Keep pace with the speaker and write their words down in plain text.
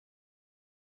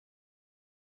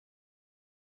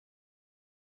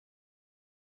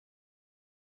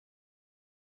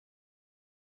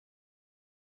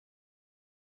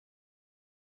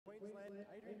Queensland,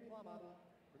 Adrian Plummer.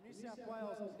 From New South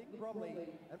Wales, Nick Bromley.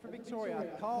 And from Victoria,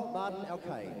 Kyle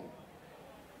Martin-Alkane.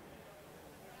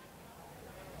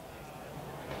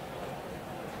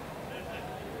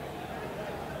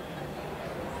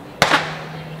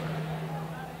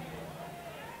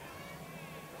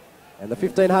 And the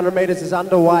 1500 metres is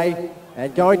underway,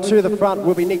 and going to the front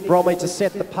will be Nick Bromley to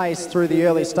set the pace through the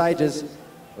early stages.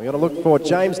 We're going to look for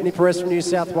James Nipperess from New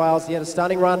South Wales. He had a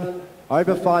stunning run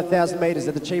over 5,000 metres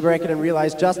at the Chiba and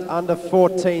relays just under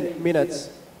 14 minutes.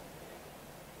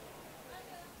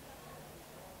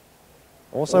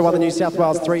 Also won the New South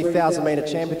Wales 3,000 metre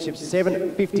championship.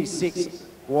 7:56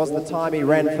 was the time he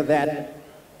ran for that.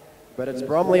 But it's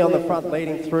Bromley on the front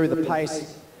leading through the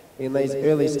pace in these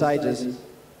early stages.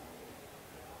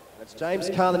 It's James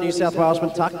Kaan, the New South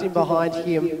Welshman, tucked in behind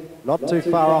him, not too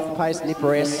far off the pace,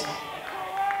 Nipperess.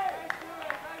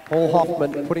 Paul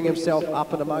Hoffman putting himself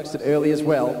up and amongst it early as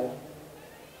well.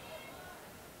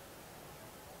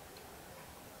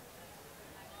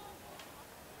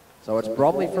 So it's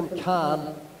Bromley from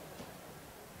Kaan.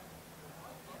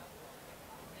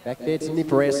 Back there to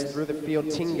Nipperess, through the field,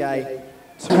 Toohey.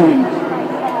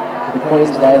 The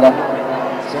Queenslander.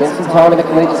 Spent some time in the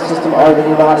collegiate system over in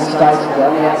the United States, and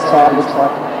on the outside looks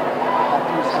like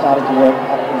he's started to work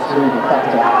up into the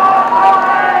factor.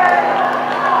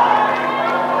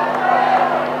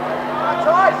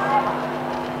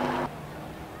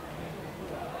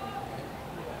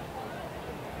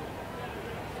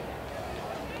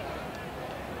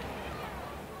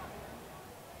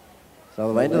 So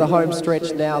they'll enter the home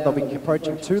stretch now. They'll be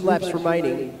approaching 2 laps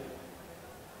remaining.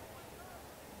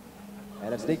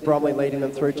 And it's Nick Bromley leading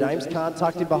them through. James Kaan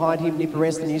tucked in behind him.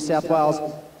 Nipperess, the New South Wales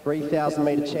 3,000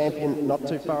 metre champion, not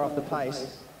too far off the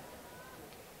pace.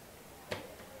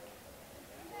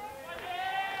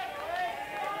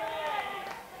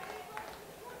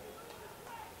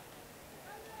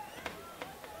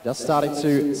 Just starting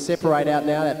to separate out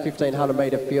now, that 1,500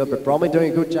 metre field, but Bromley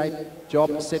doing a good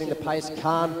job setting the pace.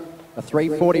 Kaan, a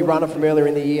 3:40 runner from earlier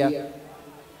in the year,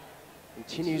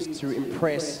 continues to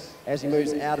impress as he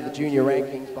moves out of the junior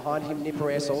rankings. Behind him,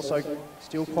 Nipperess, also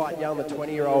still quite young, the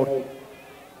 20-year-old.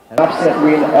 An upset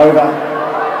win over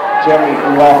Jeremy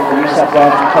Roth, the New South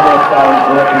Wales Commonwealth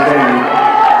representative.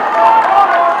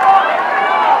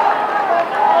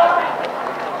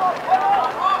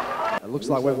 It looks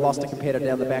like we've lost a competitor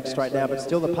down the back straight now, but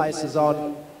still the pace is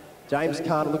on. James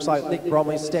Kaan, it looks like Nick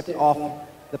Bromley stepped off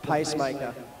the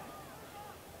pacemaker.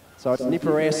 So it's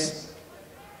Nipperess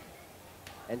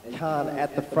and Kaan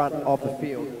at the front of the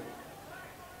field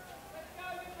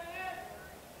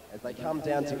as they come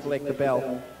down to collect the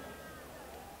bell.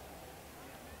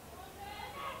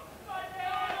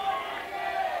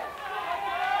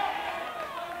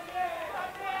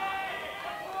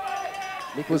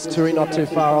 Nicholas Toohey not too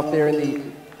far off there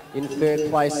in 3rd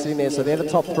place sitting there. So they're the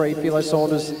top 3. Philo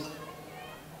Saunders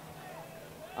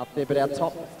up there, but our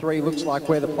top 3 looks like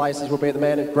where the places will be at the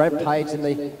moment. Grant Page in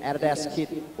the Adidas kit,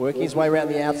 working his way around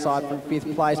the outside from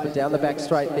 5th place, but down the back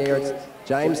straight there, it's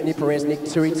James Nipperess, Nick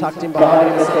Toohey tucked in behind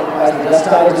him in 2nd place. Just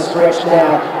starting to stretch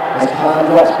now as Kaan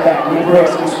drops back.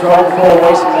 Nipperess in strong form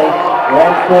recently.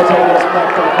 Around 14 minutes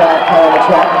back from the car on the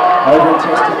track. Over in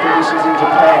testing conditions in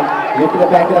Japan. Looking to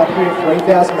back it up here,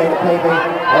 3,000 metre PB,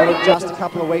 only just a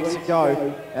couple of weeks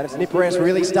ago. And it's Nipperess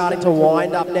really starting to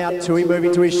wind up now. Toohey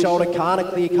moving to his shoulder. Kaan a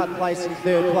clear-cut place in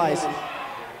 3rd place.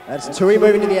 That's Toohey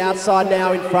moving to the outside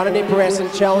now in front of Nipperess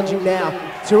and challenging now.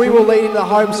 Toohey will lead in the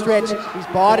home stretch. He's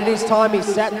bided his time. He's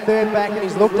sat 3rd back and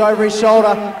he's looked over his shoulder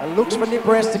and looks for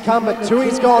Nipperess to come, but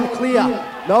Toohey's gone clear.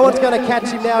 No one's going to catch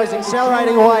him now. He's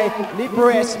accelerating away.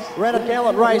 Nipperess ran a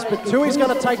gallant race, but Toohey's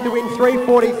going to take the win,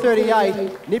 3:40.38.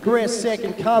 Nipperess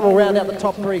 2nd. Kaan will round out the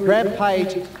top 3. Grant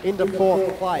Page into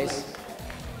 4th place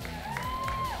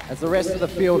as the rest of the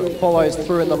field follows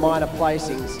through in the minor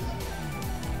placings.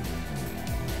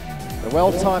 A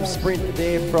well-timed sprint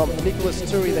there from Nicholas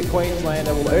Toohey, the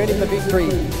Queenslander, will earn him the victory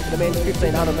in the men's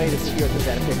 1,500 metres here at the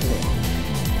Zatopek.